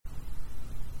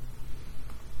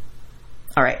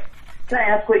All right. Can I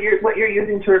ask what you're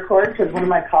using to record? Because one of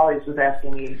my colleagues was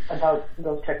asking me about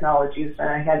those technologies,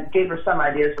 and I gave her some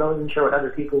ideas, but I wasn't sure what other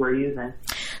people were using.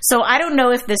 So I don't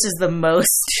know if this is the most...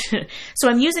 So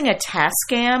I'm using a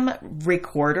Tascam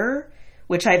recorder,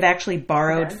 which I've actually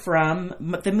borrowed from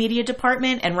the media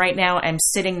department, and right now I'm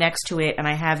sitting next to it, and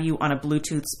I have you on a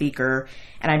Bluetooth speaker,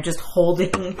 and I'm just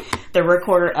holding the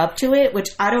recorder up to it,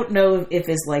 which I don't know if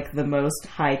is like the most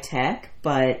high tech,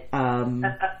 but...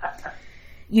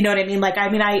 You know what I mean? Like, I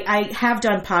have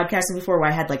done podcasting before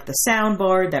where I had like the sound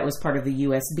bar that was part of the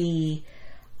USB,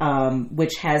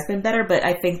 which has been better. But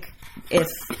I think if,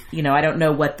 I don't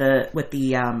know what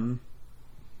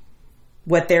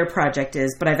their project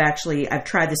is, but I've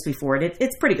tried this before and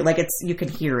it's pretty good. Like you can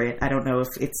hear it. I don't know if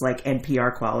it's like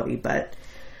NPR quality, but,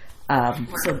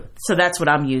 so that's what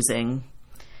I'm using.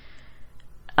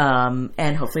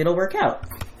 And hopefully it'll work out.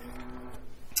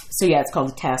 So yeah, it's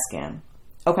called a Tascam.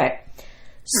 Okay.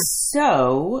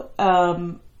 So, let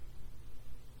me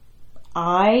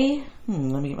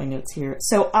get my notes here.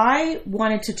 So I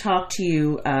wanted to talk to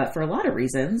you for a lot of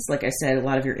reasons. Like I said, a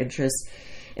lot of your interests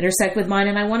intersect with mine.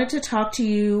 And I wanted to talk to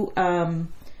you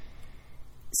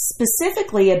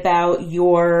specifically about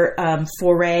your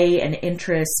foray and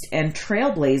interest and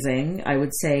trailblazing, I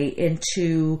would say,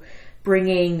 into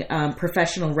bringing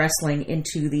professional wrestling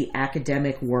into the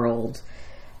academic world,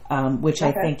 which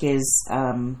I think is...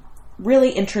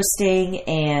 really interesting,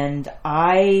 and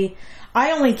I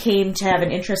only came to have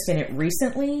an interest in it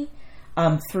recently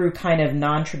through kind of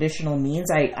non-traditional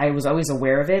means. I was always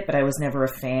aware of it, but I was never a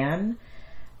fan.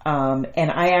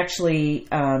 And I actually,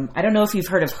 I don't know if you've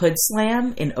heard of Hood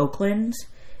Slam in Oakland.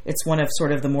 It's one of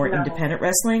sort of the more independent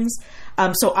wrestlings.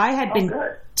 So I had been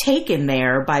taken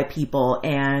there by people,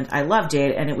 and I loved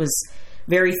it, and it was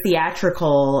very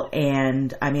theatrical,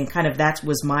 and I mean, kind of that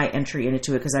was my entry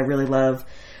into it because I really love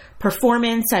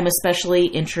performance. I'm especially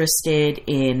interested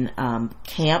in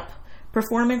camp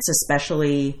performance,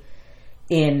 especially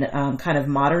in kind of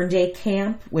modern day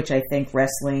camp, which I think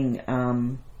wrestling,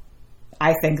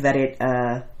 I think that it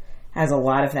has a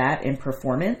lot of that in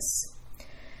performance.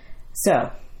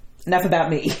 So, enough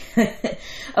about me.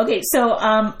 Okay, so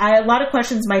a lot of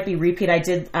questions might be repeat. I've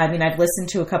listened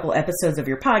to a couple episodes of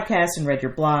your podcast and read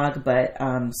your blog, but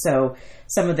so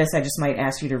some of this I just might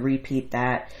ask you to repeat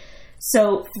that.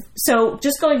 So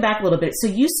just going back a little bit, so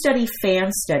you study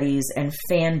fan studies and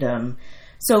fandom.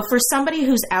 So for somebody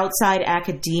who's outside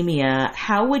academia,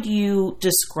 how would you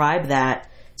describe that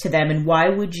to them, and why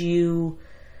would you,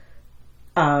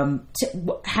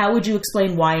 how would you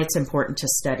explain why it's important to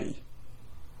study?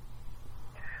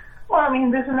 Well, I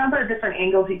mean, there's a number of different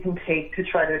angles you can take to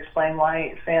try to explain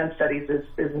why fan studies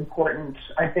is important.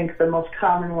 I think the most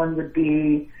common one would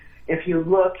be if you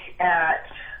look at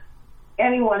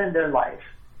anyone in their life,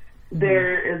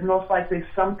 there is most likely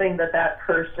something that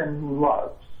person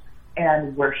loves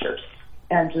and worships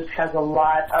and just has a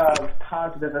lot of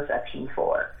positive affection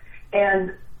for.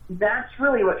 And that's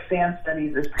really what fan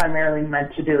studies is primarily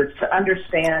meant to do. It's to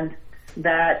understand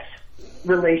that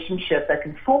relationship that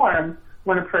can form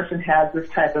when a person has this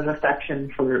type of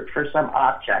affection for some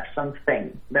object,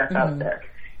 something that's out there.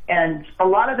 And a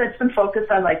lot of it's been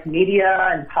focused on like media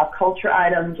and pop culture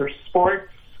items or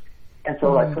sports. And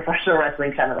so like professional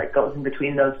wrestling kind of like goes in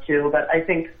between those two. But I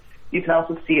think you can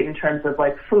also see it in terms of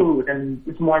like food, and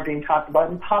it's more being talked about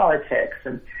in politics.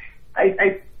 And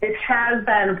it has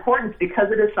that importance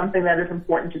because it is something that is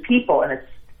important to people. And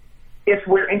if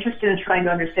we're interested in trying to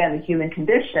understand the human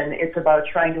condition, it's about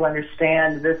trying to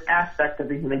understand this aspect of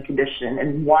the human condition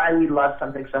and why we love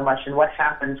something so much and what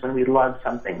happens when we love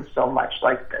something so much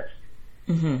like this.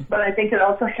 But I think it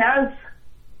also has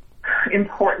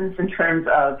importance in terms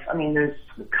of, I mean, there's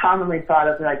commonly thought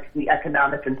of like the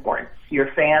economic importance.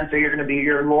 Your fans are going to be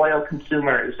your loyal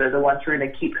consumers. They're the ones who are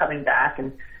going to keep coming back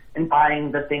and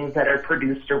buying the things that are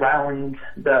produced around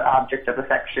the object of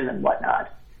affection and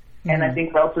whatnot. And I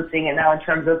think we're also seeing it now in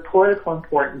terms of political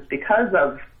importance because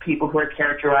of people who are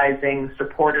characterizing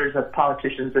supporters of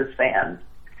politicians as fans.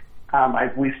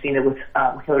 We've seen it with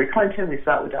Hillary Clinton. We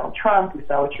saw it with Donald Trump. We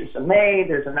saw it with Theresa May.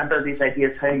 There's a number of these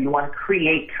ideas how you want to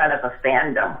create kind of a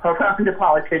fandom around a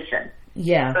politician.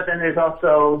 Yeah. But then there's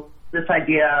also this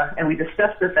idea, and we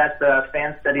discussed this at the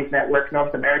Fan Studies Network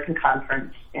North American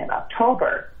Conference in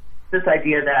October, this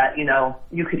idea that,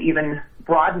 you could even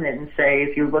broaden it and say,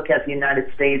 if you look at the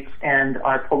United States and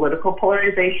our political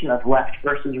polarization of left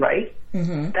versus right,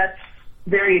 that's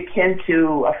very akin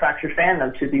to a fractured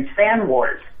fandom, to these fan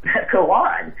wars that go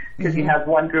on, because you have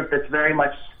one group that's very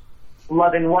much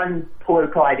loving one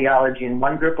political ideology and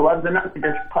one group loves another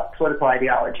political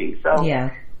ideology. So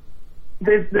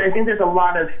I think there's a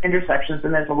lot of intersections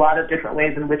and there's a lot of different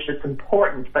ways in which it's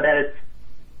important, but at its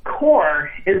core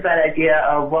is that idea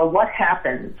of, well, what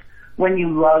happens when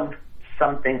you love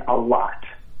something a lot?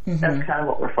 Mm-hmm. That's kind of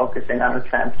what we're focusing on with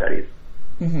fan studies.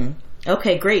 Mm-hmm.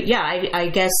 Okay, great. Yeah, I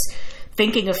guess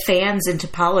thinking of fans into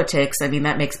politics, I mean,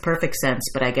 that makes perfect sense,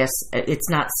 but I guess it's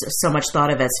not so much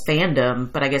thought of as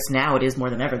fandom, but I guess now it is more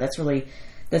than ever. That's really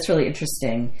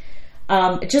interesting.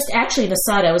 Just actually an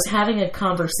aside, I was having a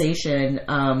conversation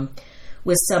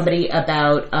with somebody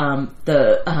about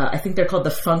I think they're called the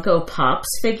Funko Pops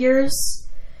figures.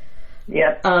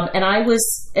 Yeah.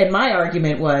 And my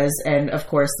argument was, and of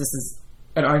course this is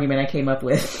an argument I came up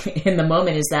with in the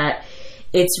moment, is that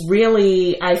it's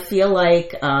really, I feel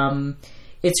like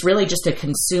it's really just a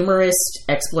consumerist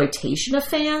exploitation of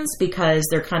fans, because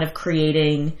they're kind of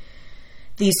creating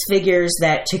these figures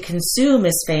that to consume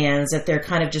as fans, that they're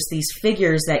kind of just these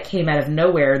figures that came out of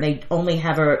nowhere. They only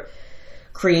have a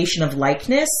creation of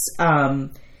likeness.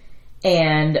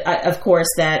 And of course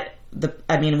we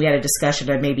had a discussion,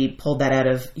 I maybe pulled that out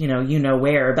of, you know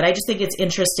where, but I just think it's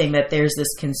interesting that there's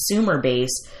this consumer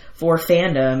base for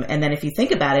fandom. And then if you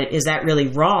think about it, is that really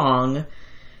wrong?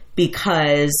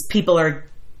 Because people are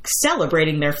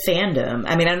celebrating their fandom.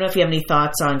 I mean, I don't know if you have any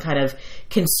thoughts on kind of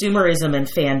consumerism and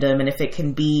fandom, and if it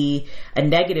can be a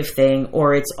negative thing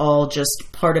or it's all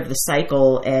just part of the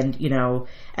cycle, and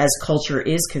as culture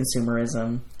is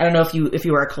consumerism. I don't know if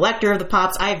you are a collector of the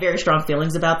Pops. I have very strong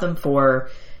feelings about them for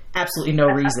absolutely no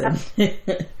reason.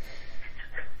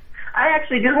 I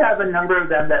actually do have a number of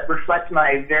them that reflect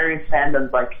my various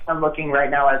fandoms. Like, I'm looking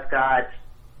right now, I've got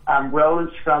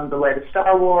Rose from the latest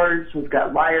Star Wars, we've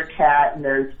got Liar Cat, and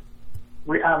there's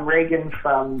Reagan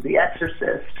from The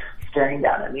Exorcist staring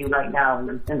down at me right now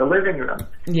in the living room.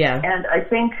 Yeah. And I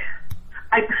think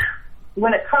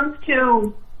when it comes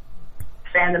to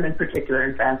fandom in particular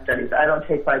in fan studies, I don't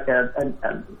take like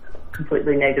a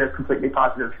completely negative, completely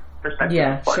positive perspective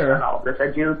on all of this.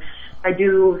 I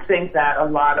do think that a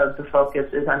lot of the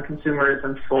focus is on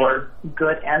consumerism for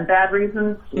good and bad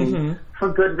reasons. Mm-hmm. For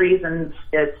good reasons,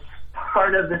 it's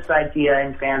part of this idea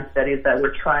in fan studies that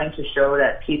we're trying to show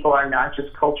that people are not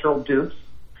just cultural dupes,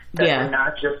 that they're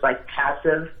not just like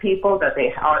passive people, that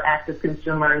they are active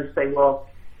consumers. They will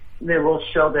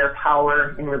show their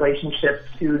power in relationships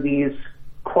to these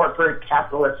corporate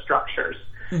capitalist structures.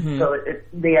 Mm-hmm. So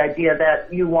the idea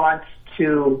that you want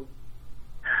to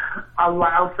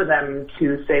allow for them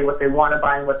to say what they want to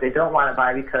buy and what they don't want to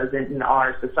buy, because in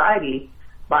our society,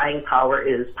 buying power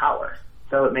is power.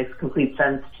 So it makes complete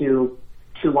sense to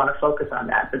want to focus on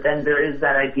that. But then there is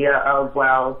that idea of,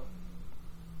 well,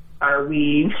 are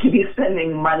we maybe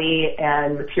spending money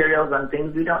and materials on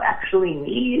things we don't actually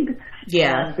need?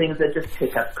 Yeah. And things that just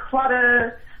take up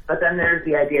clutter. But then there's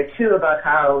the idea, too, about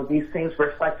how these things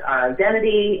reflect our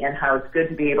identity and how it's good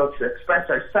to be able to express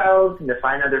ourselves and to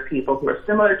find other people who are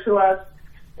similar to us,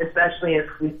 especially if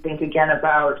we think, again,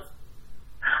 about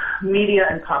media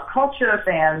and pop culture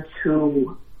fans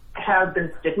who have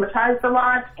been stigmatized a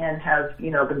lot and have,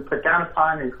 been put down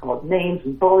upon and called names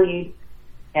and bullied,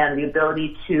 and the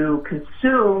ability to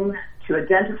consume, to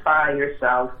identify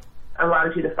yourself,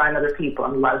 allows you to find other people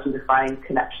and allows you to find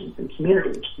connections and community,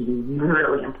 which can be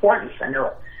really important. I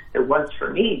know it was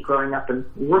for me growing up in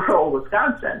rural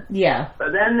Wisconsin. Yeah.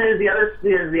 But then there's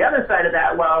the other side of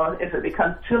that. Well, if it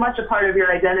becomes too much a part of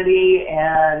your identity,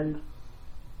 and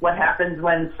what happens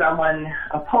when someone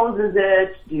opposes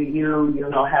it? Do you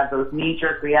have those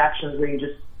knee-jerk reactions where you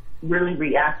just really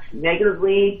react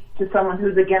negatively to someone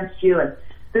who's against you? And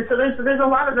so there's a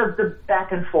lot of the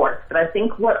back and forth, but I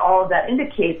think what all of that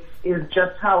indicates is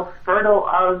just how fertile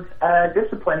of a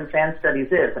discipline fan studies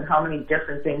is, and how many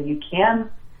different things you can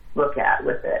look at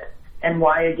with it, and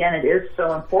why, again, it is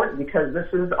so important, because this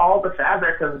is all the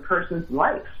fabric of a person's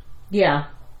life. Yeah.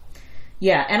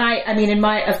 Yeah, and I mean,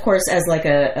 of course, as like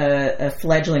a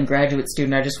fledgling graduate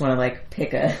student, I just want to like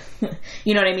pick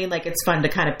you know what I mean? Like, it's fun to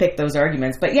kind of pick those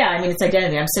arguments. But yeah, I mean, it's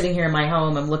identity. I'm sitting here in my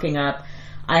home, I'm looking up,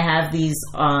 I have these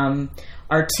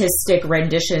artistic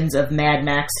renditions of Mad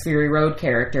Max Fury Road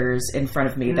characters in front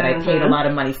of me that I paid a lot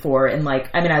of money for. And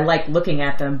I like looking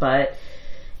at them, but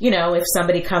if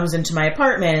somebody comes into my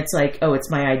apartment, it's like, oh, it's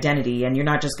my identity. And you're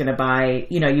not just going to buy,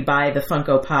 you buy the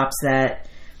Funko Pops that,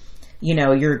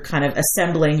 you're kind of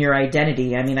assembling your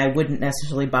identity. I mean, I wouldn't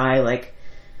necessarily buy like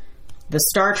the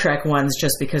Star Trek ones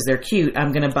just because they're cute.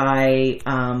 I'm going to buy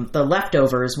the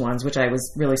Leftovers ones, which I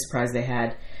was really surprised they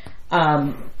had.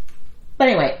 But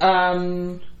anyway,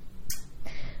 I'm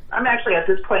actually at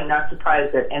this point not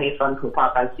surprised at any Funko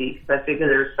Pop I see, because I figure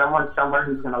there's someone somewhere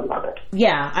who's going to love it.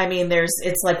 Yeah, I mean,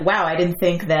 it's like, wow, I didn't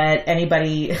think that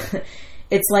anybody,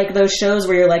 it's like those shows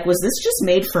where you're like, was this just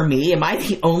made for me? Am I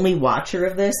the only watcher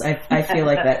of this? I feel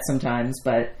like that sometimes,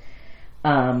 but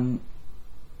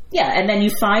yeah, and then you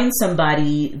find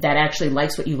somebody that actually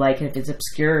likes what you like, and if it's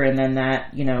obscure, and then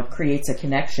that, you know, creates a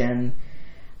connection.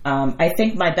 I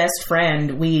think my best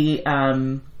friend, we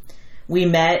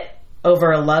met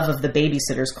over a love of the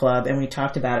Babysitters Club, and we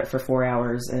talked about it for 4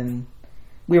 hours, and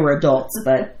we were adults,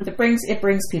 but it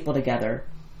brings people together.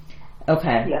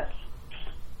 Okay. Yes.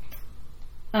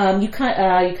 You kind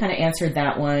of answered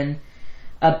that one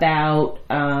about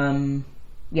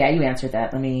yeah, you answered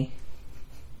that.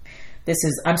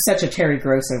 I'm such a Terry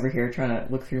Gross over here trying to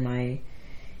look through my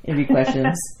interview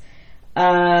questions.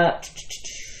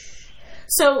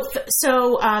 So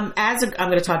I'm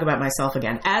going to talk about myself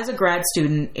again. As a grad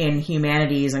student in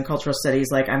humanities and cultural studies,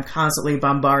 like, I'm constantly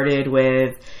bombarded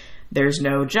with, there's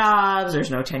no jobs,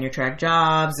 there's no tenure track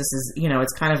jobs. This is, you know,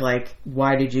 it's kind of like,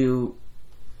 why did you,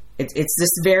 it's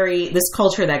this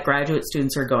culture that graduate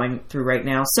students are going through right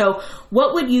now. So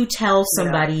what would you tell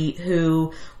somebody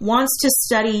who wants to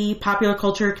study popular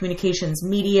culture, communications,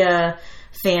 media,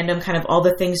 fandom, kind of all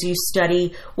the things you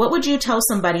study? What would you tell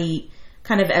somebody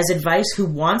kind of as advice who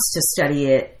wants to study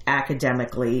it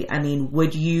academically? I mean,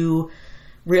 would you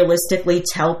realistically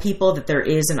tell people that there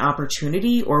is an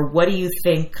opportunity, or what do you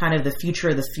think kind of the future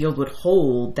of the field would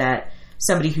hold that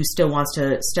somebody who still wants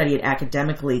to study it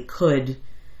academically could?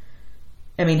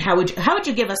 I mean, how would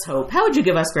you give us hope? How would you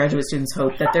give us graduate students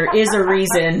hope that there is a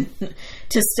reason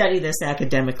to study this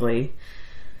academically?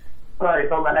 All right,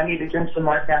 hold on. I need to drink some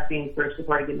more caffeine first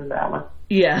before I get into that one.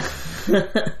 Yeah.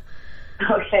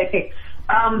 Okay.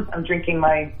 I'm drinking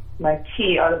my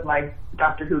tea out of my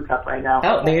Doctor Who cup right now.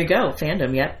 Oh, there you go.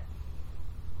 Fandom, yep.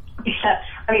 Yeah.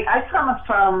 I mean, I come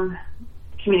from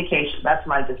communication. That's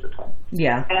my discipline.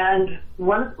 Yeah. And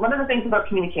one of the things about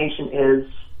communication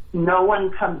is no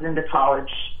one comes into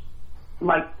college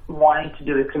like wanting to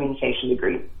do a communication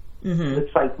degree. Mm-hmm.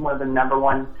 It's like one of the number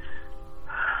one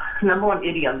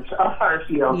idioms of our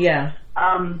field. Yeah.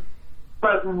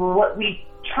 But what we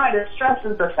try to stress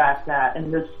is the fact that,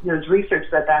 and there's research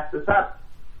that backs this up,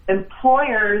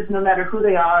 employers, no matter who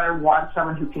they are, want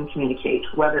someone who can communicate,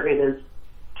 whether it is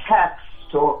text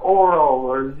or oral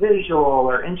or visual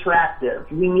or interactive.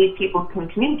 We need people who can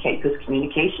communicate, because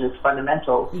communication is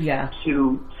fundamental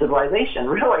to civilization,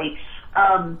 really.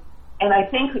 And I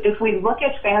think if we look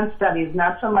at fan studies,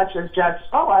 not so much as just,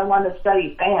 I want to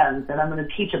study fans and I'm going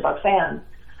to teach about fans,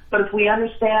 but if we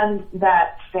understand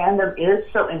that fandom is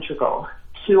so integral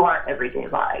to our everyday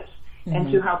lives, mm-hmm.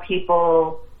 and to how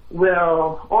people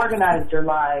will organize their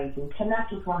lives and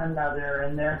connect with one another,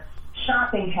 and their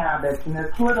shopping habits and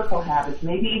their political habits,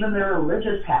 maybe even their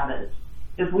religious habits.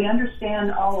 If we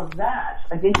understand all of that,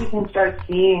 I think we can start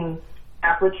seeing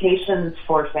applications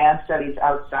for fan studies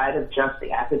outside of just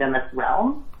the academic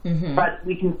realm. Mm-hmm. But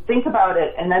we can think about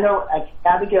it, and I know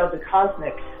Abigail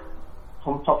DeCosmic,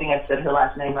 I'm hoping I said her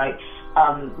last name right,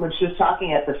 when she was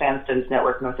talking at the Fan Studies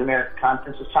Network North America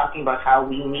Conference, was talking about how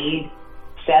we need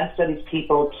fan studies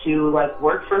people to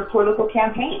work for political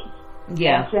campaigns.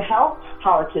 Yeah. And to help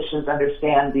politicians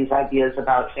understand these ideas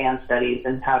about fan studies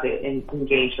and how to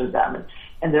engage with them.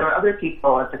 And there are other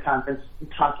people at the conference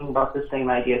talking about the same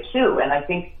idea too. And I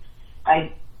think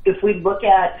if we look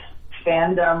at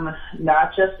fandom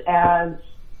not just as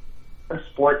a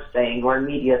sports thing or a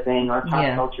media thing or a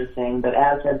pop culture thing, but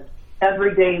as an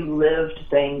everyday lived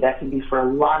thing that can be for a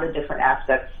lot of different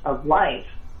aspects of life,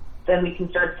 then we can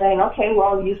start saying, okay,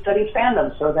 well, you studied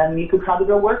fandom, so then you could probably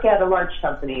go work at a large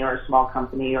company or a small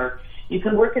company, or you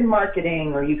can work in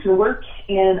marketing, or you can work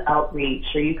in outreach,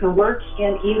 or you can work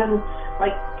in even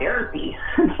therapy,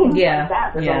 things like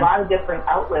that. There's a lot of different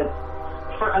outlets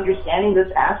for understanding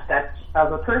this aspect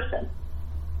of a person.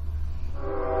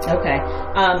 Okay.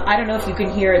 I don't know if you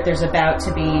can hear it. There's about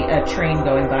to be a train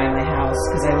going by my house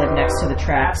because I live next to the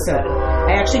track. So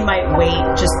I actually might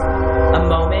wait just a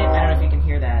moment. I don't know if you can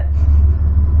hear that.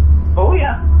 Oh,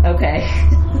 yeah. Okay.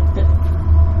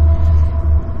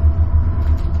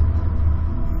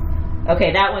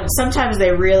 Okay, that one. Sometimes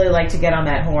they really like to get on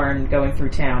that horn going through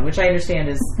town, which I understand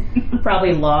is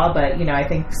probably law, but, I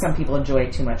think some people enjoy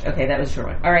it too much. Okay, that was a short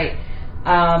one. All right.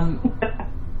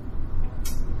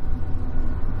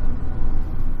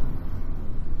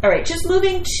 All right, just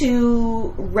moving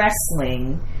to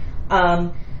wrestling.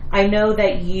 I know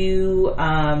that you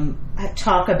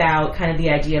talk about kind of the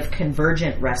idea of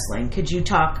convergent wrestling. Could you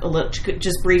talk a little,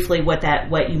 just briefly, what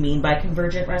you mean by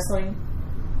convergent wrestling?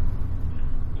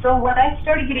 So when I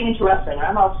started getting into wrestling,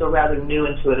 I'm also rather new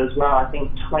into it as well. I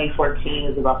think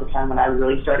 2014 is about the time when I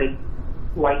really started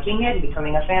liking it and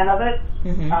becoming a fan of it.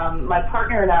 My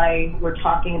partner and I were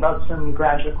talking about some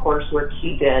graduate coursework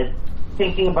he did,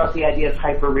 thinking about the idea of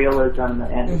hyperrealism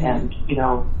and you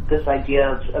know, this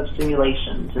idea of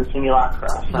simulations and simulacra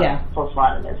from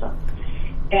postmodernism.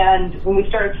 And when we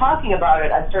started talking about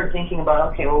it, I started thinking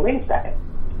about, okay, well, wait a second.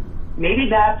 Maybe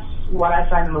that's what I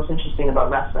find the most interesting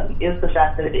about wrestling, is the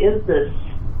fact that it is this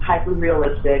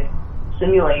hyper-realistic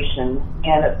simulation,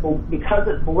 and because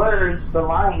it blurs the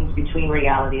lines between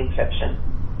reality and fiction.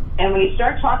 And when you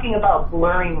start talking about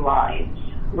blurring lines,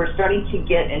 we're starting to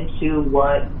get into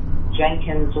what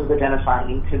Jenkins was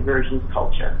identifying convergence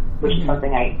culture, which is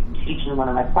something I teach in one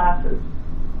of my classes.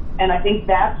 And I think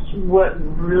that's what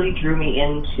really drew me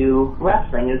into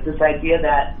wrestling, is this idea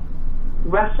that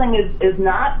wrestling is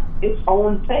not its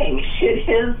own thing. It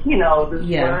is, you know, this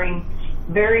blurring,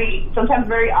 sometimes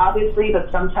very obviously,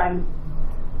 but sometimes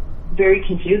very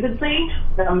confusedly,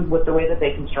 with the way that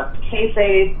they construct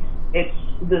kayfabe. It's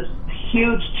this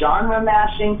huge genre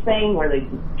mashing thing where they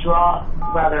draw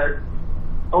rather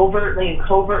overtly and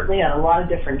covertly on a lot of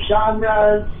different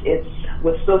genres. It's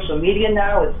with social media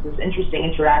now, it's this interesting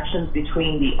interactions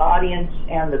between the audience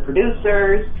and the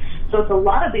producers. So it's a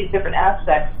lot of these different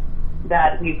aspects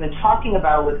that we've been talking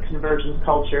about with convergence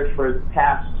culture for the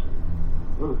past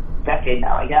decade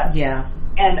now, I guess. Yeah.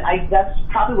 And that's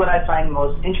probably what I find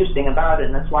most interesting about it,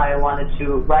 and that's why I wanted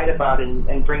to write about it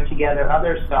and bring together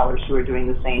other scholars who are doing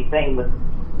the same thing with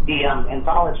the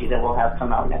anthology that we'll have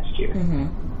come out next year.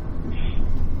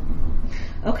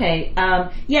 Okay.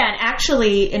 Yeah, and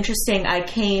actually, interesting,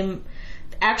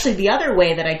 the other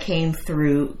way that I came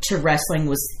through to wrestling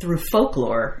was through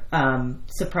folklore,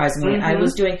 surprisingly.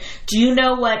 Do you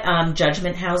know what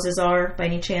judgment houses are, by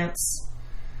any chance?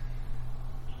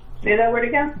 Say that word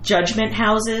again? Judgment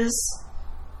houses.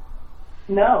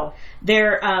 No.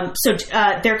 They're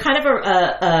they're kind of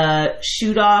a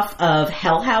shoot off of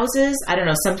hell houses. I don't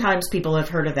know. Sometimes people have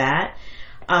heard of that.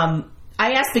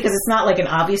 I ask because it's not like an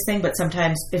obvious thing, but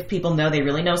sometimes if people know, they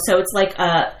really know. So it's like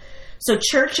so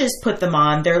churches put them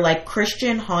on. They're like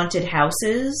Christian haunted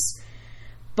houses,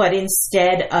 but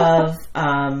instead of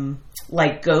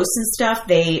like ghosts and stuff,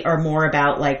 they are more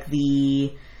about like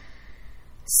the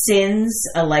sins,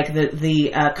 like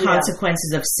the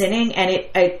consequences of sinning, and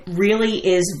it really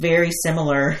is very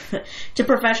similar to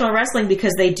professional wrestling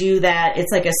because they do that.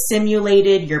 It's like a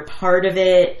simulated, you're part of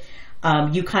it.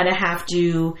 You kind of have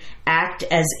to act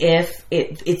as if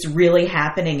it's really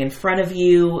happening in front of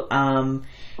you,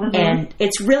 and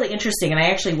it's really interesting. And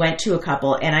I actually went to a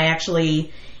couple, and I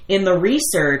actually, in the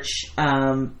research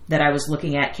that I was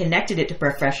looking at, connected it to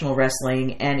professional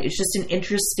wrestling, and it's just an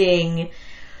interesting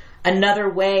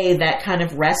another way that kind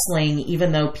of wrestling,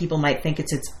 even though people might think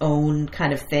it's its own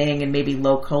kind of thing and maybe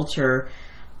low culture,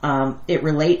 it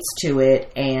relates to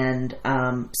it. And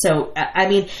so, I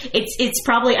mean, it's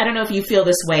probably, I don't know if you feel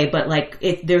this way, but like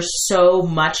there's so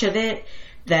much of it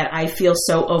that I feel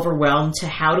so overwhelmed to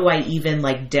how do I even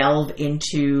like delve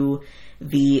into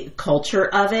the culture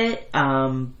of it.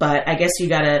 But I guess you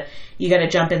gotta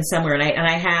jump in somewhere. And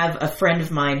I have a friend of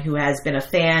mine who has been a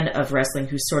fan of wrestling,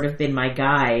 who's sort of been my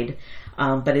guide.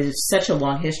 But it's such a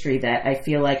long history that I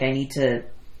feel like I need to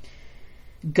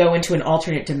go into an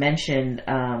alternate dimension,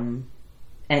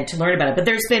 and to learn about it. But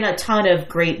there's been a ton of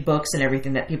great books and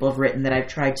everything that people have written that I've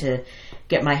tried to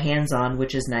get my hands on,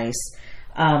 which is nice.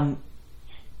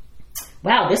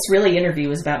 Wow, this really interview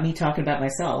was about me talking about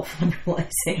myself, I'm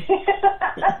realizing.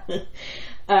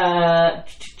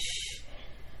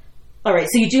 All right,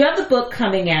 so you do have the book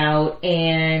coming out,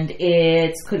 and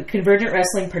it's Convergent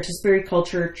Wrestling, Participatory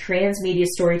Culture, Transmedia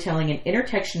Storytelling, and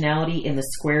Intertextuality in the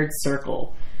Squared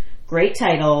Circle. Great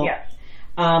title. Yes.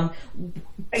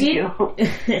 Thank you.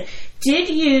 Did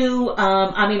you,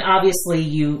 I mean, obviously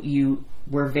you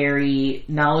were very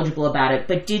knowledgeable about it,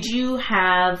 but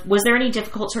was there any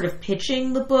difficult sort of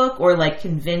pitching the book or like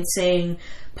convincing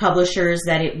publishers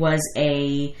that it was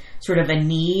a sort of a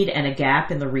need and a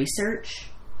gap in the research?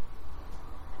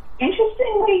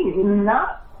 Interestingly,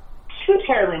 not too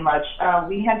terribly much.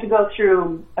 We had to go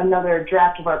through another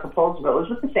draft of our proposal, but it was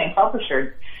with the same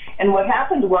publisher. And what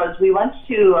happened was we went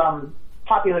to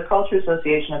Popular Culture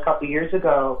Association a couple years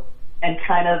ago and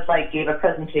kind of like gave a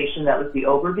presentation that was the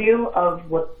overview of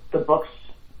what the book's,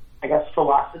 I guess,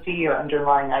 philosophy or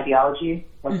underlying ideology,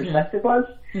 what perspective was.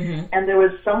 And there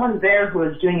was someone there who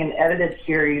was doing an edited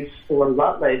series for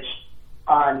Rutledge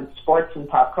on sports and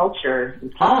pop culture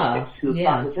and politics who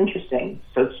thought it was interesting.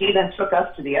 So he then took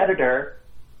us to the editor.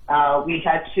 We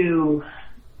had to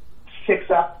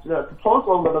fix up the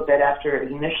proposal a little bit after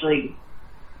it initially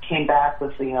came back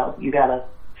with, you know, you got to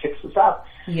fix this up.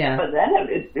 Yeah. But then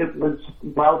it was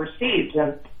well received.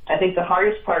 And I think the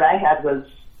hardest part I had was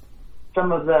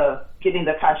some of the getting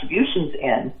the contributions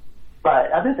in.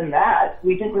 But other than that,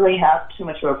 we didn't really have too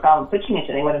much of a problem pitching it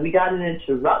to anyone. And we got it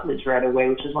into Routledge right away,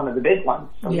 which is one of the big ones.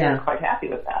 So we were quite happy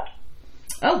with that.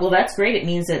 Oh, well, that's great. It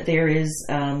means that there is,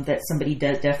 that somebody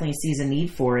definitely sees a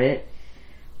need for it.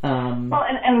 Well,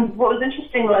 and what was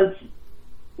interesting was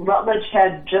Routledge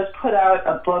had just put out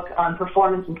a book on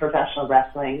performance in professional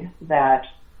wrestling that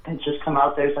had just come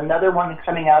out. There's another one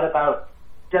coming out about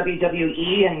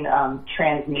WWE and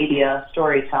transmedia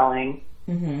storytelling.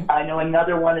 Mm-hmm. I know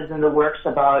another one is in the works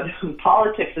about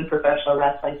politics in professional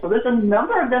wrestling. So there's a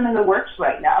number of them in the works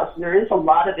right now. So there is a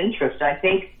lot of interest. I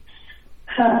think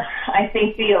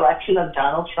the election of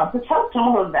Donald Trump has helped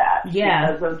all of that.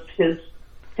 Yeah. Because of his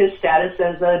status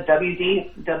as a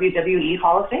WWE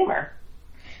Hall of Famer.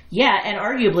 Yeah, and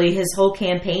arguably his whole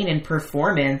campaign and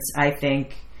performance, I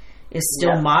think, is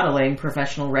still modeling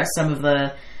professional wrestling. Some of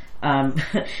the,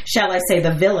 shall I say,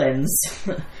 the villains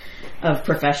of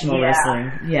professional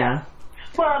wrestling. Yeah.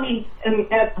 Well, I mean,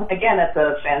 again, at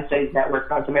the Fan Studies Network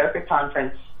North America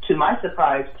Conference, to my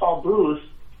surprise, Paul Booth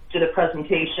did a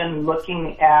presentation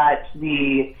looking at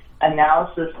the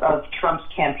analysis of Trump's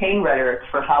campaign rhetoric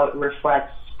for how it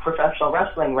reflects professional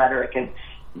wrestling rhetoric, and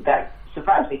that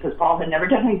surprised me because Paul had never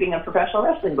done anything in professional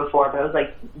wrestling before. But I was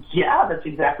like, yeah, that's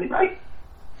exactly right.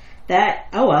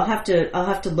 I'll have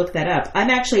to look that up.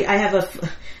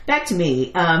 Back to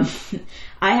me.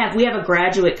 We have a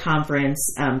graduate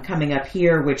conference coming up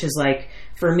here, which is like,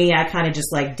 for me, I kind of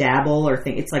just like dabble or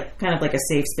think it's like kind of like a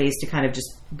safe space to kind of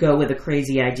just go with a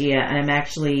crazy idea. And I'm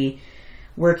actually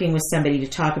working with somebody to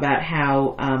talk about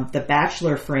how the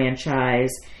Bachelor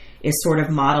franchise is sort of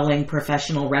modeling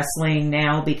professional wrestling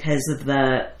now because of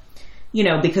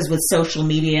because with social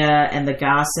media and the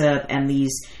gossip and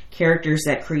these characters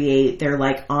that create, they're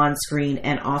like on screen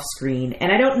and off screen.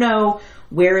 And I don't know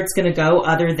where it's going to go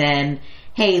other than,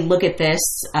 hey, look at this,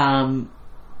 look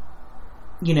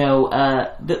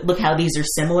how these are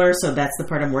similar. So that's the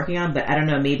part I'm working on. But I don't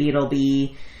know, maybe it'll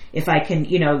be, if I can,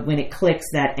 when it clicks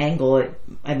that angle,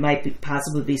 it might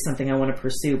possibly be something I want to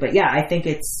pursue. But yeah, I think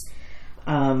it's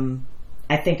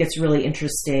really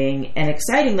interesting and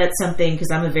exciting. That's something,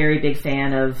 because I'm a very big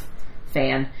fan of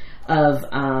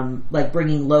like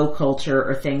bringing low culture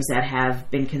or things that have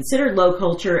been considered low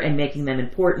culture and making them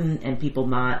important and people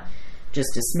not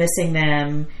just dismissing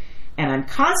them. And I'm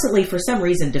constantly, for some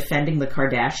reason, defending the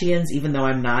Kardashians, even though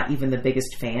I'm not even the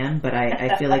biggest fan. But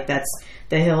I feel like that's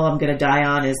the hill I'm going to die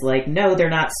on, is like, no, they're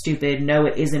not stupid. No,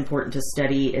 it is important to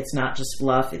study. It's not just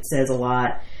fluff. It says a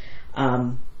lot.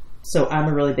 So I'm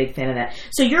a really big fan of that.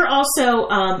 So you're also,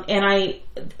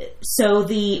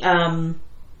 the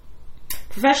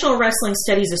Professional Wrestling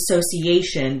Studies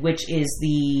Association, which is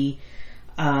the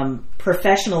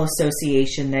professional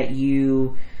association that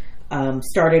you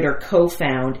started or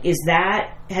co-found, has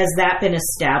that been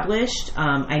established?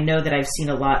 I know that I've seen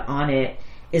a lot on it.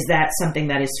 Is that something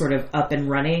that is sort of up and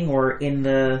running or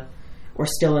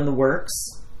still in the works?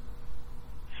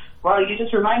 Well, you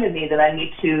just reminded me that I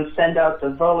need to send out the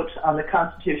vote on the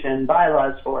Constitution and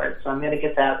bylaws for it, so I'm going to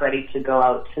get that ready to go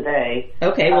out today.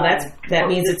 Okay, well that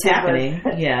means it's happening.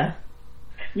 Yeah.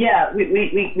 Yeah,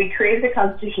 we created the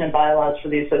Constitution and bylaws for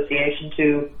the association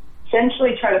to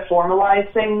essentially try to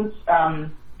formalize things,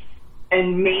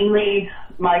 and mainly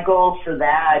my goal for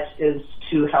that is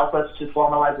to help us to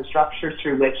formalize a structure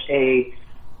through which a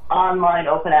online,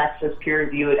 open access,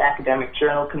 peer-reviewed academic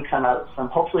journal can come out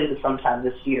hopefully sometime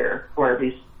this year, or at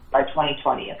least by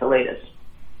 2020 at the latest.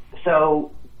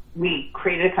 So we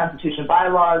created a Constitution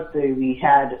bylaws. We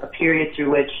had a period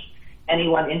through which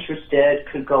anyone interested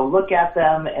could go look at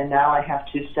them, and now I have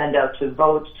to send out to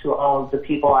vote to all of the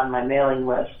people on my mailing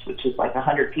list, which is like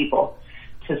 100 people,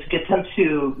 to get them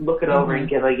to look it over and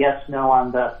give a yes, no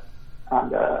on the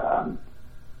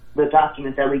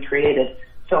document that we created.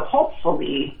 So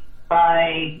hopefully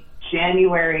by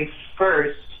January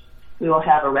 1st, we will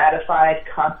have a ratified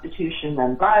Constitution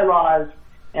and bylaws,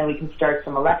 and we can start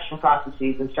some election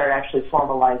processes and start actually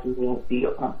formalizing the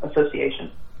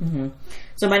association. Mm-hmm.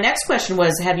 So my next question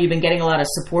was, have you been getting a lot of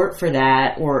support for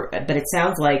that? But it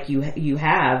sounds like you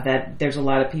have, that there's a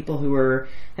lot of people who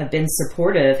have been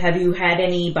supportive. Have you had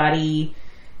any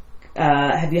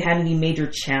major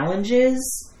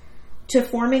challenges to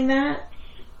forming that?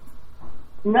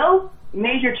 No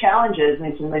major challenges,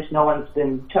 at least no one's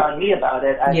been telling me about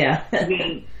it.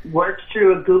 We worked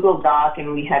through a Google Doc,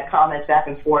 and we had comments back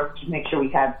and forth to make sure we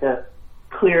had the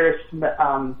clearest,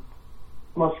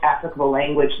 most applicable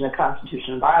language in the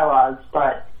Constitution and bylaws.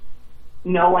 But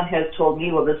no one has told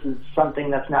me, well, this is something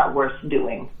that's not worth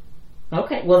doing.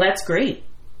 Okay, well, that's great.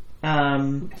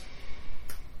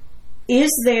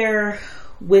 Is there,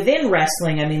 within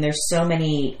wrestling, I mean, there's so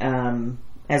many,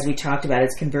 as we talked about,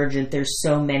 it's convergent, there's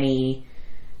so many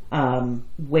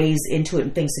ways into it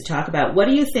and things to talk about. What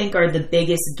do you think are the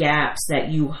biggest gaps that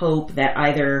you hope that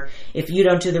either, if you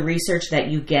don't do the research, that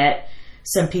you get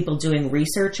some people doing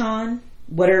research on?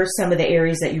 What are some of the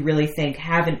areas that you really think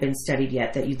haven't been studied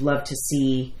yet that you'd love to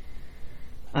see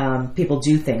people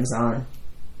do things on?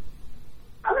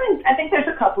 I think there's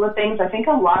a couple of things. I think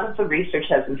a lot of the research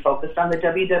has been focused on the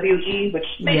WWE, which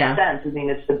makes sense. I mean,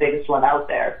 it's the biggest one out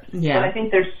there. Yeah. But I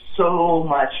think there's so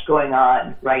much going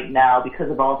on right now because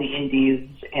of all the indies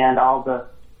and all the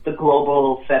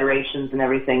global federations and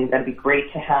everything. That'd be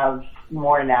great to have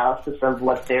more analysis of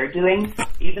what they're doing,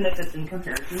 even if it's in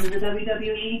comparison to the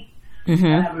WWE. Mm-hmm.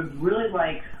 And I would really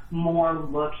like more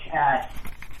look at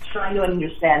trying to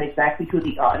understand exactly who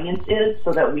the audience is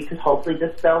so that we could hopefully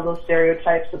dispel those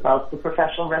stereotypes about the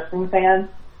professional wrestling fan.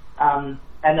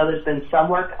 I know there's been some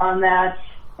work on that,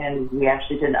 and we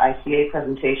actually did an ICA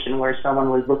presentation where someone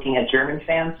was looking at German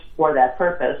fans for that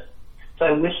purpose. So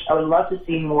I would love to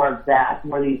see more of that,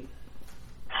 more of these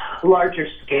larger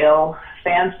scale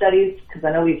fan studies, because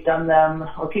I know we've done them,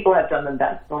 or people have done them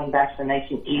going back to the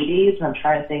 1980s, and I'm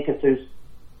trying to think if there's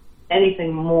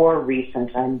anything more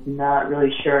recent. I'm not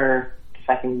really sure if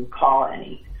I can recall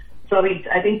any. So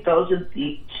I think those are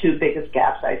the two biggest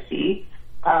gaps I see.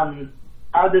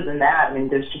 Other than that, I mean,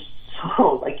 there's just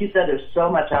so, like you said, there's so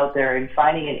much out there, and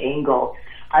finding an angle.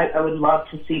 I would love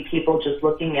to see people just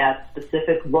looking at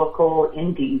specific local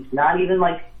indies, not even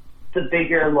like the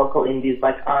bigger local indies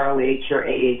like ROH or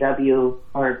AAW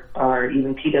or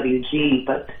even PWG,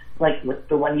 but like with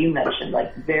the one you mentioned,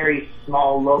 like very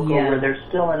small local where they're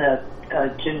still in a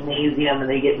gymnasium and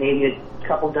they get maybe a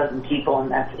couple dozen people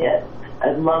and that's it.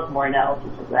 I'd love more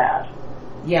analysis of that.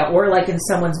 Yeah, or like in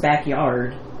someone's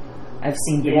backyard. I've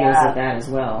seen videos of that as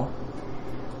well.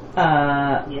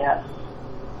 Yes.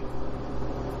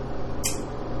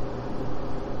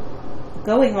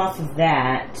 Going off of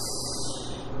that...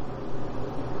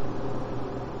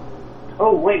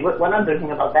 Oh, wait, one other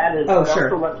thing about that is I'd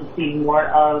also love to see more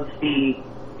of the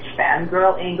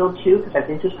fangirl angle, too, because I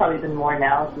think there's probably been more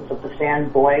analysis of the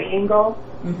fanboy angle.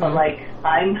 Mm-hmm. But, like,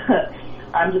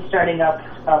 I'm just starting up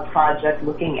a project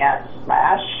looking at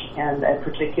Slash and a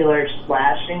particular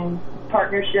slashing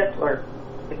partnership or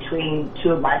between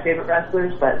two of my favorite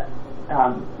wrestlers, but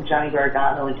Johnny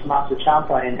Gargano and Tommaso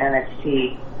Ciampa in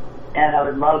NXT. And I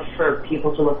would love for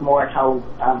people to look more at how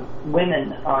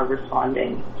women are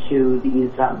responding to these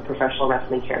professional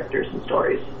wrestling characters and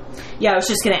stories. Yeah, I was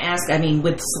just going to ask. I mean,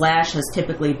 with Slash has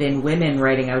typically been women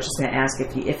writing. I was just going to ask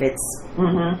if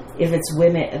it's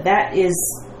women. That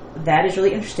is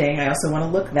really interesting. I also want to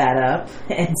look that up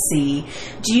and see.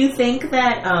 Do you think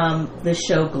that the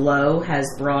show Glow has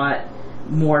brought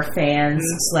more fans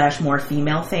 / more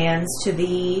female fans to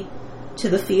the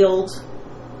field?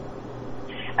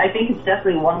 I think it's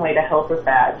definitely one way to help with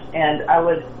that, and I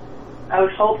would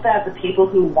hope that the people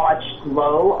who watch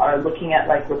Glow are looking at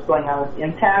like what's going on with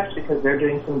Impact, because they're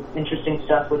doing some interesting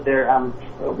stuff with their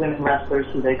women wrestlers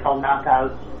who they call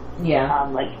knockouts. Yeah.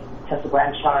 Like Tessa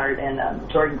Blanchard and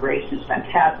Jordan Grace, who's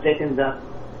fantastic, and the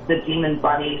Demon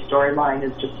Bunny storyline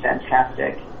is just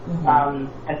fantastic.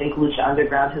 Mm-hmm. I think Lucha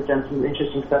Underground has done some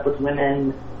interesting stuff with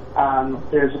women.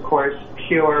 There's of course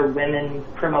pure women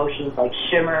promotions like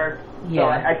Shimmer. Yeah.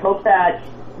 So I hope that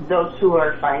those who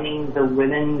are finding the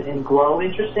women in Glow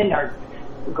interesting are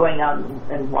going out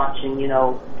and watching, you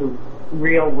know, the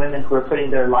real women who are putting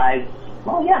their lives,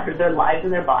 their lives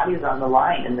and their bodies on the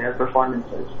line in their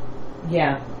performances.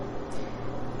 Yeah.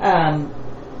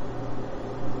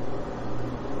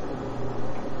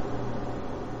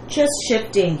 Just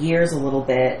shifting gears a little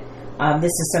bit, this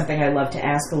is something I love to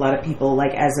ask a lot of people,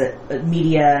 like as a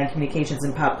media and communications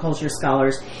and pop culture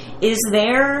scholars. Is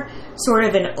there sort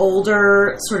of an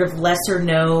older, sort of lesser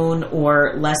known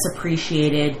or less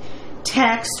appreciated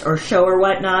text or show or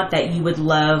whatnot that you would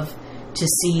love to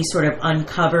see sort of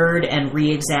uncovered and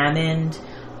re-examined,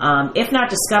 if not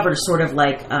discovered, sort of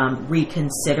like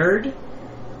reconsidered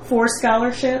for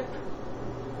scholarship?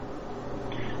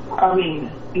 I mean,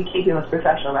 in keeping with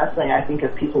professional wrestling, I think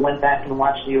if people went back and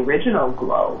watched the original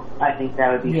Glow, I think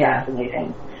that would be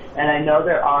fascinating. And I know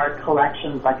there are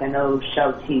collections, like I know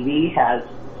Show TV has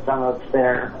some of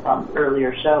their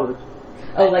earlier shows.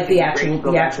 Oh, like the actual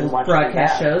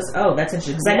broadcast shows? Oh, that's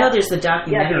interesting. Because I know there's the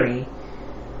documentary.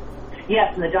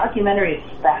 Yes, and the documentary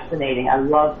is fascinating. I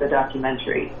love the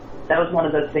documentary. That was one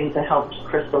of those things that helped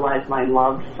crystallize my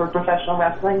love for professional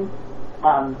wrestling.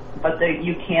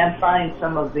 You can find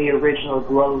some of the original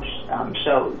Glow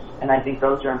shows, and I think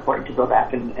those are important to go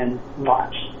back and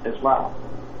watch as well.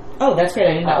 Oh, that's great.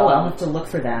 I didn't know. I'll have to look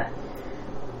for that.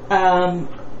 I'm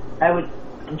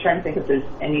trying to think if there's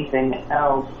anything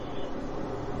else.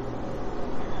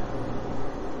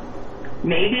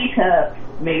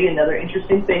 Maybe another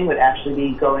interesting thing would actually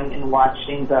be going and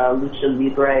watching the Lucha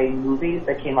Libre movies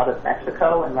that came out of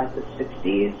Mexico in like the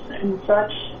 60s and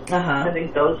such. I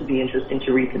think those would be interesting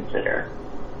to reconsider.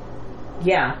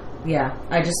 Yeah.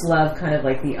 I just love kind of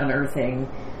like the unearthing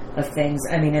of things.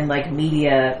 I mean, in like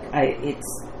media,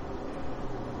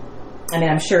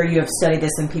 I'm sure you have studied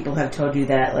this and people have told you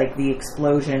that like the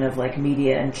explosion of like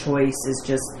media and choice is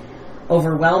just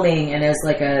overwhelming, and as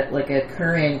like a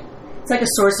current, it's like a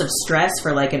source of stress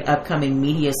for like an upcoming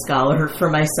media scholar. For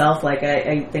myself, like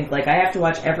I think like I have to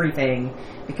watch everything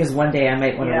because one day I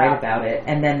might want to write about it.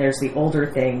 And then there's the older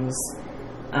things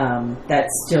that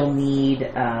still need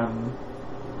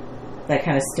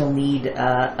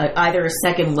either a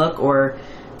second look or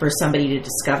for somebody to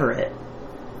discover it.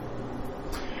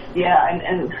 Yeah,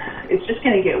 and it's just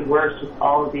going to get worse with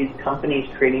all of these companies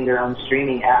creating their own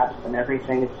streaming apps and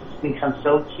everything. It's just become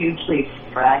so hugely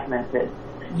fragmented.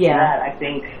 Yeah, that I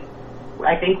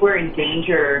think we're in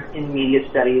danger in media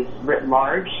studies writ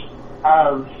large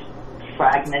of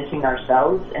fragmenting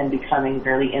ourselves and becoming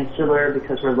fairly insular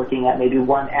because we're looking at maybe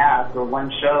one app or one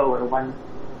show or one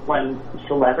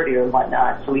celebrity or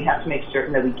whatnot. So we have to make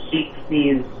certain that we keep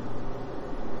these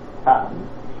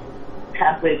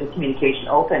pathways of communication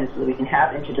open so that we can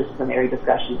have interdisciplinary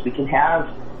discussions, we can have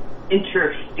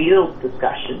inter-field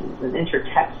discussions and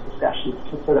inter-text discussions,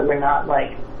 so that we're not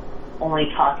like only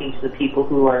talking to the people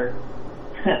who are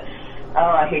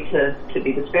I hate to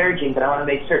be disparaging, but I want to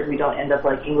make certain we don't end up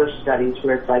like English studies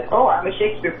where it's like, oh, I'm a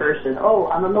Shakespeare person, oh,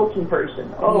 I'm a Milton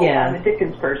person, oh, I'm a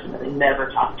Dickens person, and they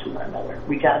never talk to one another.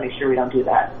 We got to make sure we don't do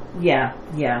that. Yeah.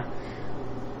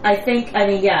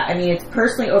 It's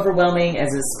personally overwhelming.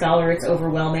 As a scholar, it's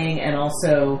overwhelming. And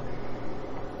also,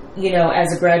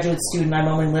 as a graduate student, I'm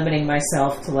only limiting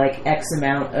myself to like X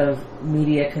amount of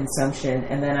media consumption.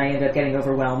 And then I end up getting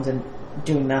overwhelmed and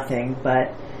doing nothing.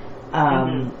 But,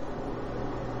 but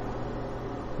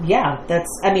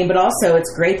also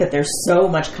it's great that there's so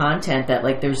much content that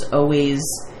like there's always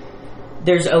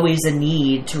a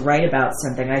need to write about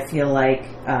something. I feel like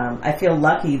I feel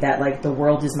lucky that like the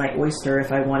world is my oyster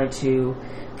if I wanted to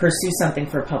pursue something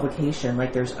for publication.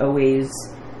 Like there's always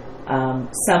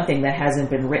something that hasn't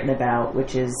been written about,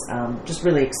 which is just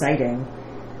really exciting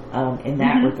in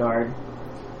that regard.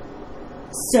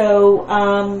 So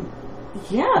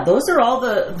those are all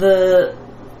the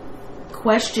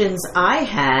questions I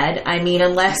had. I mean,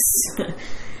 unless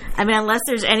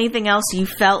there's anything else you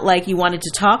felt like you wanted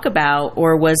to talk about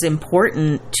or was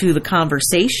important to the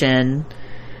conversation,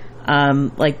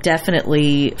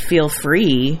 definitely feel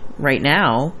free right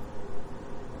now.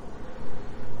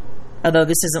 Although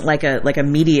this isn't like a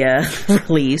media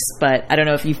release, but I don't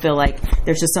know if you feel like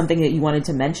there's just something that you wanted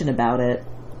to mention about it.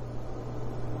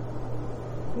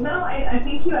 No, I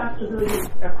think you asked a really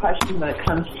good question when it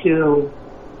comes to,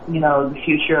 the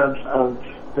future of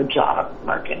the job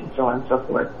market and so on and so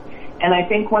forth. And I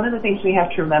think one of the things we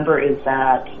have to remember is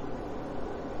that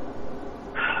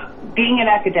being an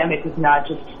academic is not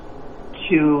just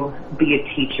to be a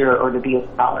teacher or to be a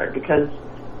scholar, because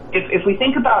if we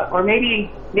think about, or maybe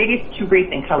it's to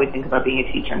rethink how we think about being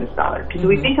a teacher and a scholar, because if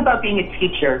we think about being a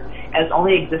teacher as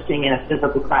only existing in a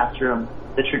physical classroom,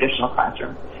 the traditional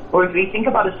classroom, or if we think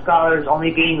about a scholar as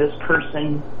only being this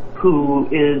person who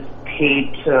is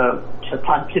paid to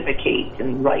pontificate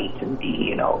and write and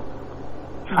be,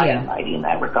 high and mighty in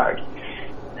that regard,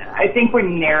 I think we're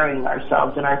narrowing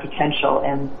ourselves in our potential,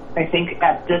 and I think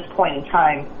at this point in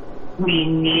time we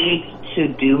need to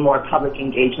do more public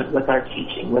engagement with our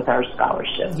teaching, with our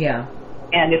scholarship. Yeah.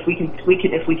 And if we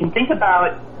can think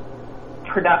about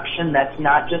production that's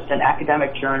not just an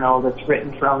academic journal that's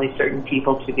written for only certain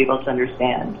people to be able to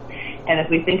understand, and if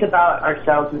we think about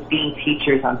ourselves as being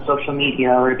teachers on social media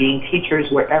or being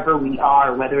teachers wherever we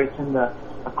are, whether it's in a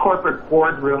corporate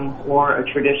boardroom or a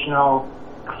traditional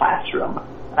classroom,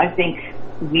 I think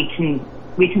we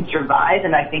can survive,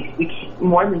 and I think we can,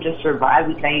 more than just survive,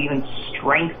 we can even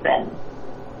strengthen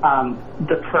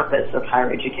the purpose of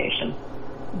higher education.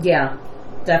 Yeah,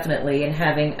 definitely. And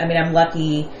I'm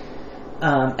lucky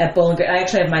at Bowling Green. I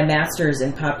actually have my master's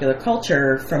in popular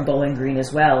culture from Bowling Green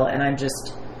as well, and I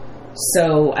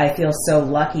feel so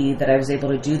lucky that I was able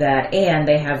to do that. And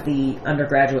they have the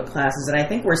undergraduate classes, and I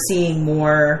think we're seeing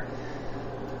more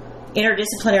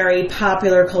interdisciplinary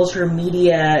popular culture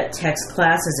media text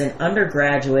classes in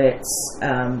undergraduates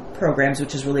programs,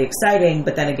 which is really exciting.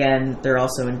 But then again, they're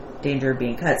also in danger of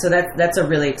being cut. So that's a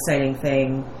really exciting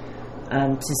thing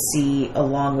to see,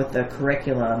 along with the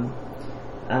curriculum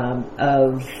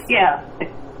of. Yeah.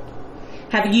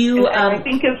 Have you? I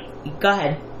think if. Go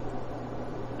ahead.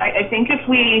 I think if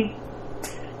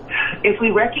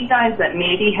we recognize that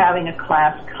maybe having a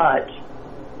class cut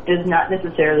is not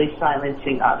necessarily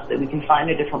silencing us, that we can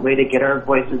find a different way to get our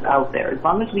voices out there. As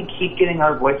long as we keep getting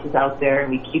our voices out there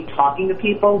and we keep talking to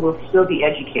people, we'll still be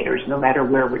educators no matter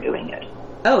where we're doing it.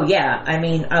 Oh, yeah. I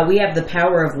mean, we have the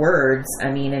power of words. I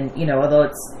mean, and,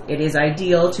 although it is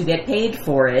ideal to get paid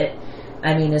for it,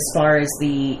 I mean, as far as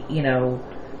the,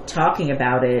 talking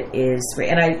about it is free.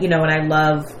 And I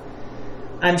love,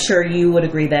 I'm sure you would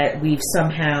agree that we've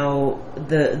somehow,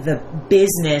 the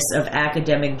business of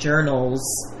academic journals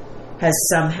has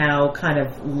somehow kind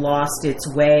of lost its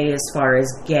way as far as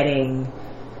being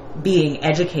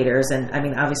educators. And I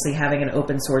mean, obviously having an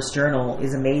open source journal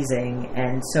is amazing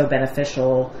and so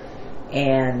beneficial.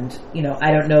 And,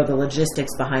 I don't know the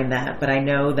logistics behind that, but I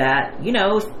know that,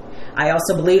 I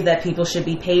also believe that people should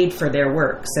be paid for their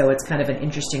work. So it's kind of an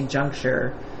interesting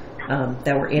juncture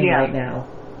that we're in right now.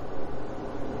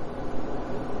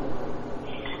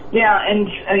 Yeah, and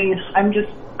I mean,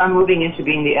 I'm moving into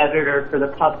being the editor for the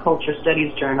Pop Culture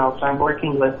Studies Journal, so I'm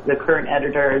working with the current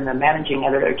editor and the managing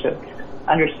editor to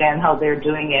understand how they're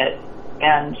doing it.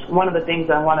 And one of the things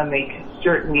I want to make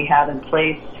certain we have in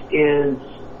place is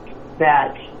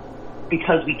that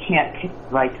because we can't pick,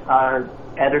 like, our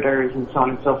editors and so on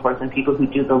and so forth and people who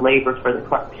do the labor for the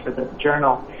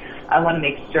journal, I want to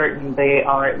make certain they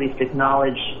are at least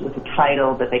acknowledged with a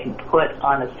title that they can put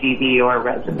on a CV or a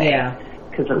resume. Yeah.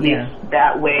 Because at least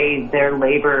that way their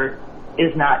labor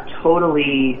is not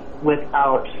totally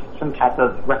without some type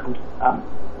of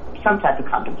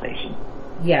compensation.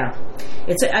 Yeah,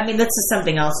 this is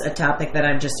something else, a topic that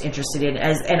I'm just interested in.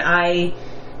 And I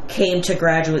came to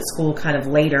graduate school kind of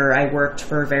later. I worked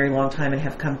for a very long time and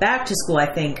have come back to school.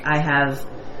 I think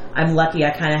I'm lucky.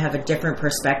 I kind of have a different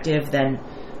perspective than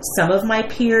some of my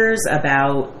peers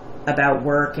about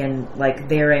work, and like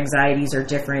their anxieties are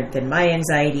different than my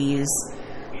anxieties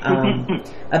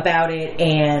about it.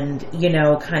 And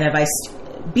kind of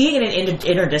being in an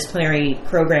interdisciplinary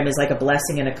program is like a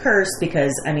blessing and a curse,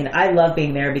 because I love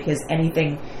being there, because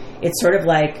it's sort of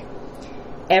like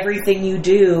everything you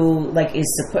do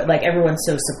is everyone's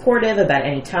so supportive about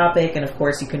any topic. And of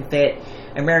course you can fit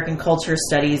American culture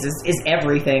studies is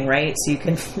everything, right? So you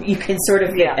can sort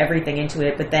of get everything into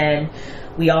it. But then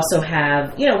we also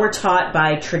have, we're taught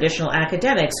by traditional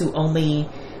academics who only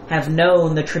have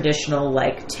known the traditional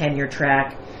tenure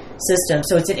track system.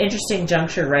 So it's an interesting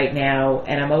juncture right now,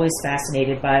 and I'm always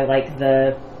fascinated by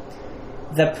the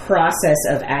process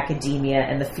of academia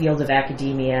and the field of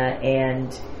academia,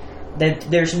 and that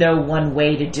there's no one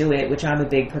way to do it, which I'm a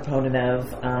big proponent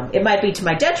of. It might be to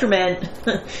my detriment,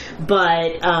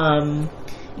 but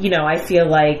I feel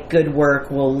like good work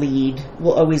will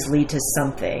always lead to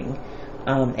something,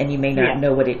 and you may not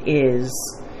know what it is.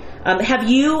 Have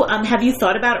you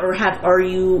thought about, or have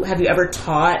you ever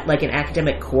taught an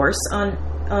academic course on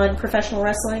professional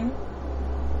wrestling?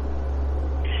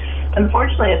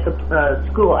 Unfortunately, at the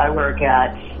school I work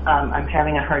at, I'm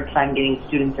having a hard time getting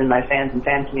students in my fans and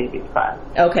fan communities class.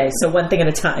 Okay, so one thing at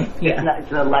a time. Yeah,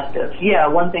 it's an elective. Yeah,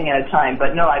 one thing at a time.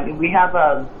 But no, we have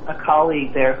a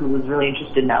colleague there who was really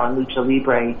interested now in Lucha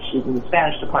Libre. She's in the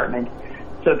Spanish department,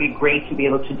 so it'd be great to be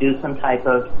able to do some type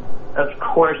of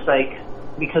course,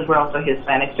 because we're also a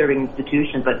Hispanic serving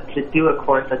institution, but to do a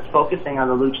course that's focusing on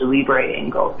the Lucha Libre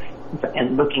angle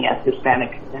and looking at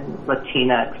Hispanic and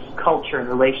Latinx culture and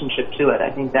relationship to it, I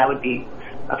think that would be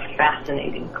a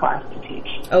fascinating class to teach.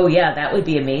 Oh yeah, that would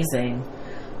be amazing.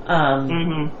 I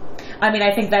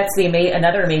think that's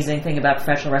another amazing thing about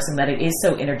professional wrestling, that it is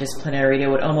so interdisciplinary. It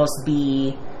would almost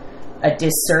be a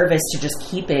disservice to just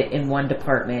keep it in one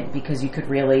department, because you could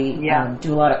really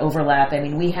do a lot of overlap.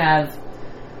 We have,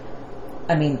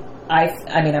 I'm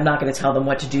not going to tell them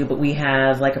what to do, but we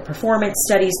have a performance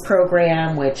studies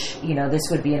program, which, this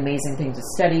would be an amazing thing to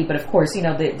study. But of course,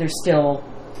 there's still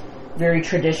very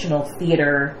traditional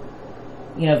theater,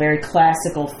 very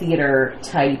classical theater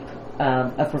type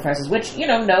of professors, which,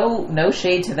 no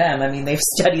shade to them. They've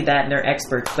studied that and they're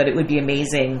experts, but it would be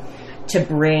amazing to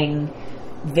bring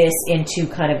this into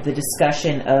kind of the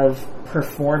discussion of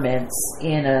performance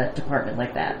in a department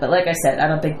like that. But like I said, I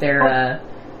don't think they're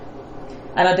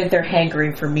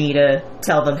hankering for me to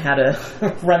tell them how to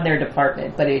run their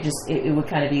department, but it would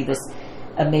kind of be this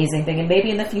amazing thing. And maybe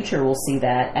in the future we'll see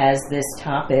that as this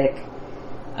topic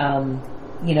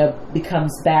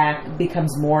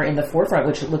becomes more in the forefront,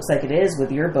 which it looks like it is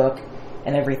with your book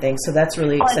and everything. So that's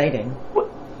really exciting.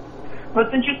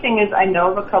 What's interesting is I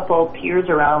know of a couple peers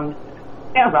around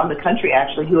the country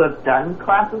actually who have done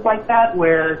classes like that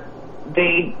where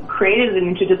they created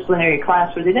an interdisciplinary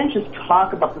class where they didn't just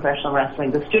talk about professional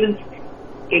wrestling. The students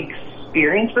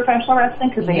experienced professional wrestling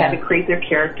because they had to create their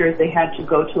characters. They had to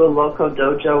go to a local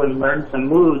dojo and learn some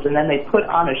moves, and then they put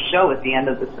on a show at the end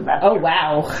of the semester. Oh,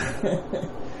 wow.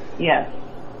 Yes.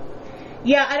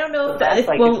 Yeah, I don't know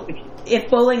if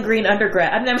Bowling Green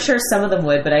undergrad, I'm sure some of them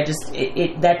would, but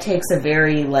that takes a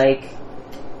very,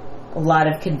 a lot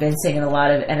of convincing and a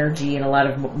lot of energy and a lot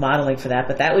of modeling for that,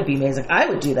 but that would be amazing. I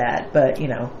would do that, but,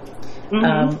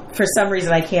 for some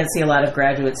reason I can't see a lot of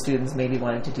graduate students maybe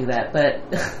wanting to do that, but...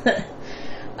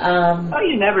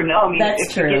 you never know. I mean,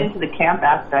 if true. You get into the camp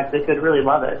aspect, they could really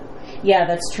love it. Yeah,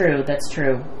 that's true. This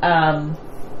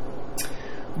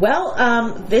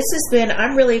has been,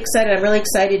 I'm really excited. I'm really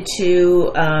excited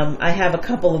to, I have a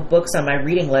couple of books on my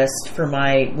reading list for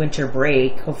my winter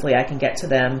break. Hopefully I can get to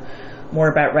them, more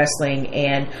about wrestling.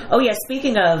 And,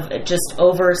 speaking of just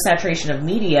oversaturation of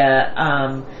media,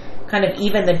 kind of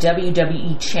even the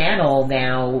WWE channel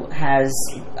now has,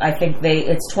 I think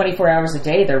it's 24 hours a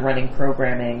day they're running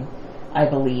programming, I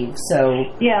believe.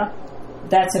 So yeah,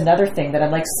 that's another thing that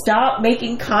I'm like, stop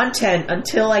making content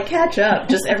until I catch up.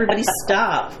 Just everybody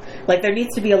stop. There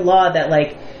needs to be a law that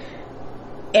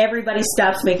everybody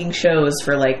stops making shows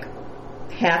for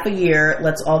half a year.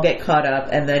 Let's all get caught up,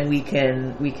 and then we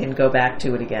can go back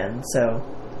to it again. So.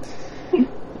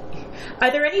 Are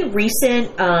there any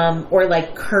recent or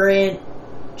current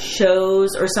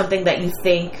shows or something that you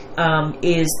think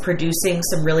is producing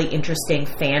some really interesting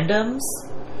fandoms?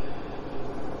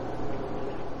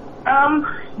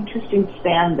 Interesting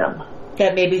fandom.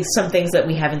 That maybe some things that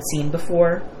we haven't seen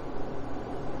before?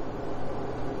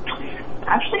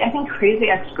 Actually, I think Crazy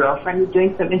Ex-Girlfriend is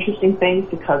doing some interesting things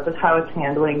because of how it's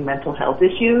handling mental health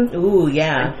issues. Ooh,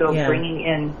 yeah. And so bringing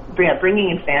in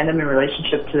fandom in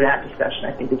relationship to that discussion,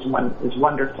 I think is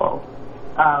wonderful.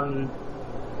 I'm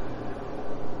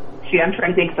trying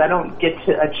to think because I don't get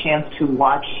a chance to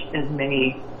watch as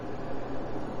many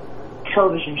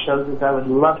television shows as I would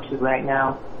love to right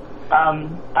now.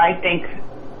 I think,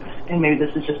 and maybe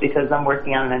this is just because I'm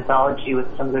working on an anthology with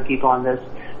some of the people on this,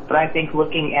 but I think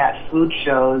looking at food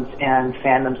shows and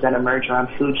fandoms that emerge around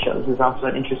food shows is also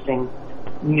an interesting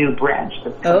new branch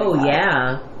that's coming out.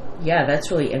 Yeah. Yeah,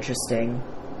 that's really interesting.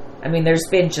 I mean, there's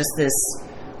been just this,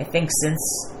 I think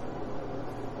since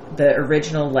the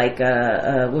original, what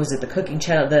was it, the cooking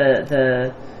channel,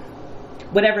 the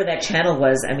whatever that channel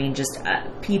was, I mean, just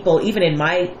people, even in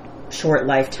my short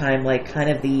lifetime, kind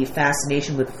of the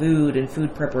fascination with food and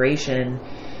food preparation,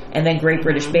 and then Great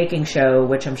British Baking Show,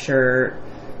 which I'm sure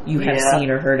you have seen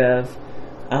or heard of,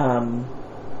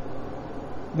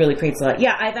 really creates a lot.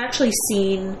 Yeah, I've actually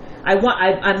seen.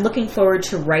 I'm looking forward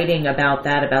to writing about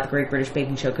the Great British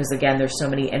Baking Show because again, there's so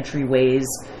many entryways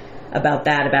about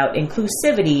that, about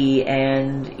inclusivity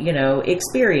and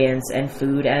experience and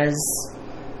food as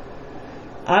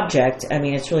object. I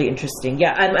mean, it's really interesting.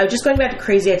 Yeah, I'm just going back to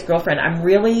Crazy Ex-Girlfriend. I'm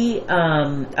really,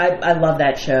 I love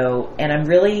that show, and I'm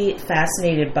really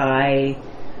fascinated by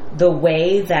the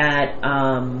way that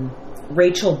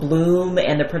Rachel Bloom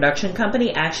and the production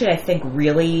company actually, I think,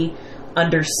 really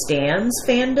understands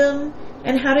fandom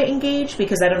and how to engage,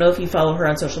 because I don't know if you follow her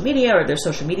on social media or their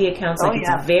social media accounts.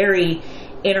 It's very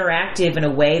interactive in a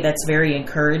way that's very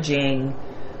encouraging.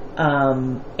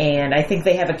 And I think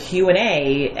they have a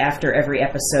Q&A after every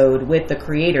episode with the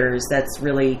creators. That's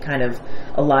really kind of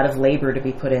a lot of labor to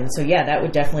be put in. So yeah, that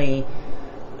would definitely,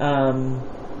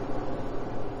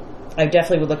 I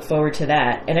definitely would look forward to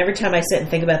that. And every time I sit and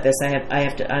think about this,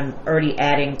 I'm already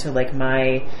adding to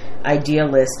my idea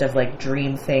list of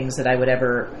dream things that I would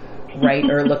ever write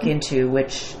or look into,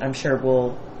 which I'm sure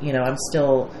will, I'm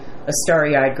still a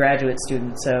starry-eyed graduate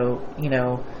student. So,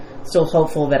 still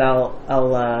hopeful that I'll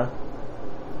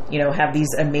have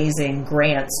these amazing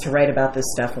grants to write about this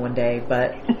stuff one day.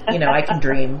 But, I can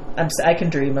dream. I can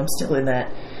dream. I'm still in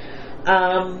that.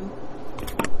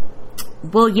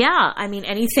 Well, yeah. I mean,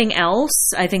 anything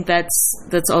else? I think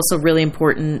that's also really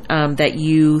important, that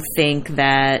you think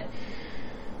that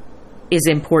is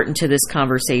important to this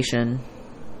conversation.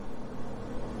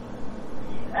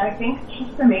 I think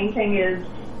just the main thing is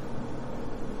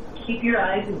keep your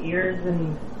eyes and ears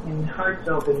and hearts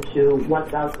open to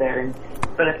what's out there.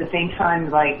 But at the same time,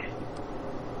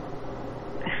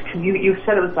 you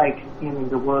said it was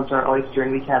the world's our oyster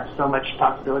and we have so much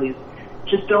possibilities.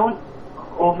 Just don't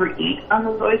overeat on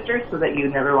those oysters so that you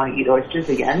never want to eat oysters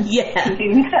again. Yeah.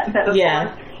 Using that metaphor.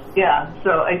 Yeah. Yeah.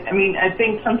 So, I mean, I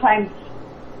think sometimes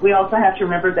we also have to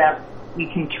remember that we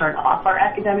can turn off our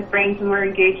academic brains when we're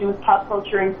engaging with pop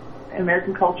culture and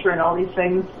American culture and all these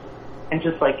things, and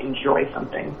just like enjoy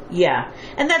something. Yeah,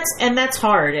 and that's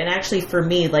hard. And actually, for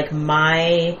me, like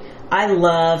I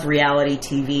love reality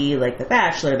TV, like The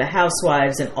Bachelor, The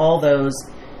Housewives, and all those.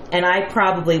 And I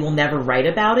probably will never write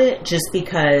about it just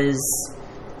because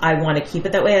I want to keep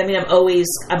it that way. I mean, I'm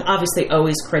obviously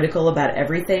always critical about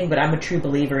everything, but I'm a true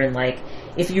believer in, like,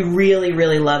 if you really,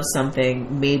 really love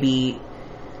something, maybe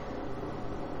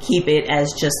keep it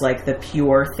as just like the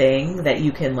pure thing that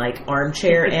you can like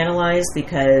armchair analyze,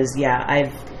 because I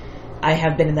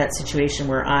have been in that situation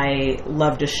where I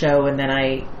loved a show and then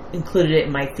I included it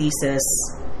in my thesis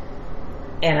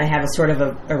and I have a sort of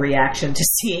a reaction to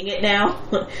seeing it now.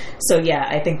 So yeah,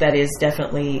 I think that is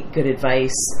definitely good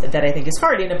advice that I think is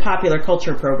hard in a popular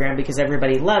culture program because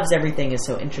everybody loves everything, is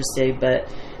so interested.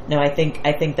 But no, I think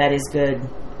that is good.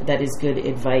 That is good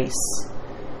advice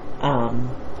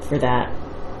for that.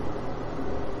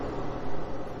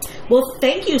 Well,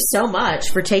 thank you so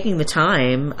much for taking the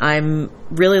time. I'm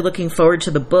really looking forward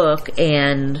to the book,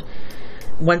 and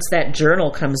once that journal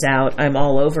comes out, I'm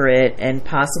all over it, and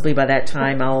possibly by that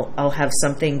time I'll have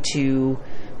something to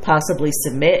possibly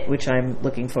submit, which I'm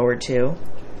looking forward to.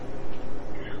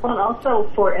 Well, and also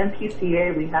for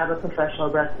MPCA, we have a professional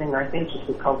wrestling, or I think it's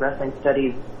just called Wrestling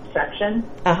Studies section.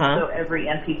 So every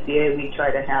MPCA we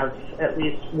try to have at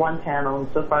least one panel, and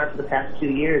so far for the past 2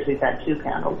 years we've had 2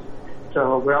 panels.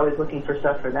 So we're always looking for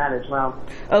stuff for that as well.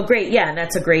 Oh, great. Yeah, and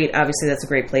that's a great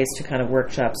place to kind of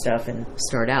workshop stuff and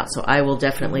start out. So I will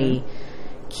definitely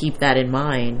keep that in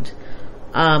mind.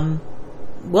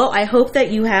 Well, I hope that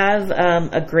you have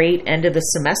a great end of the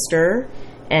semester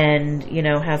and, you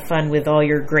know, have fun with all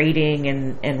your grading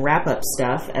and wrap-up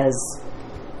stuff as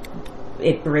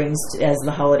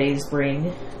the holidays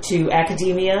bring to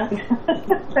academia.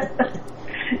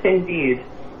 Indeed.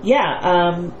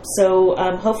 Yeah, so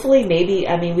hopefully maybe,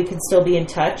 I mean, we can still be in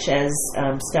touch as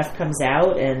stuff comes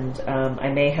out, and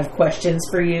I may have questions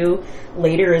for you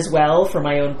later as well for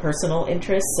my own personal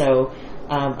interests, so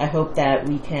I hope that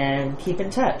we can keep in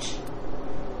touch.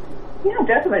 Yeah,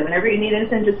 definitely. Whenever you need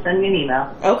anything, just send me an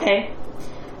email. Okay.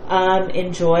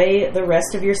 Enjoy the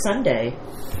rest of your Sunday.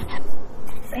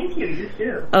 Thank you. You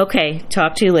too. Okay.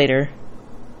 Talk to you later.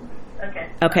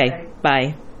 Okay. Okay.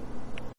 Bye.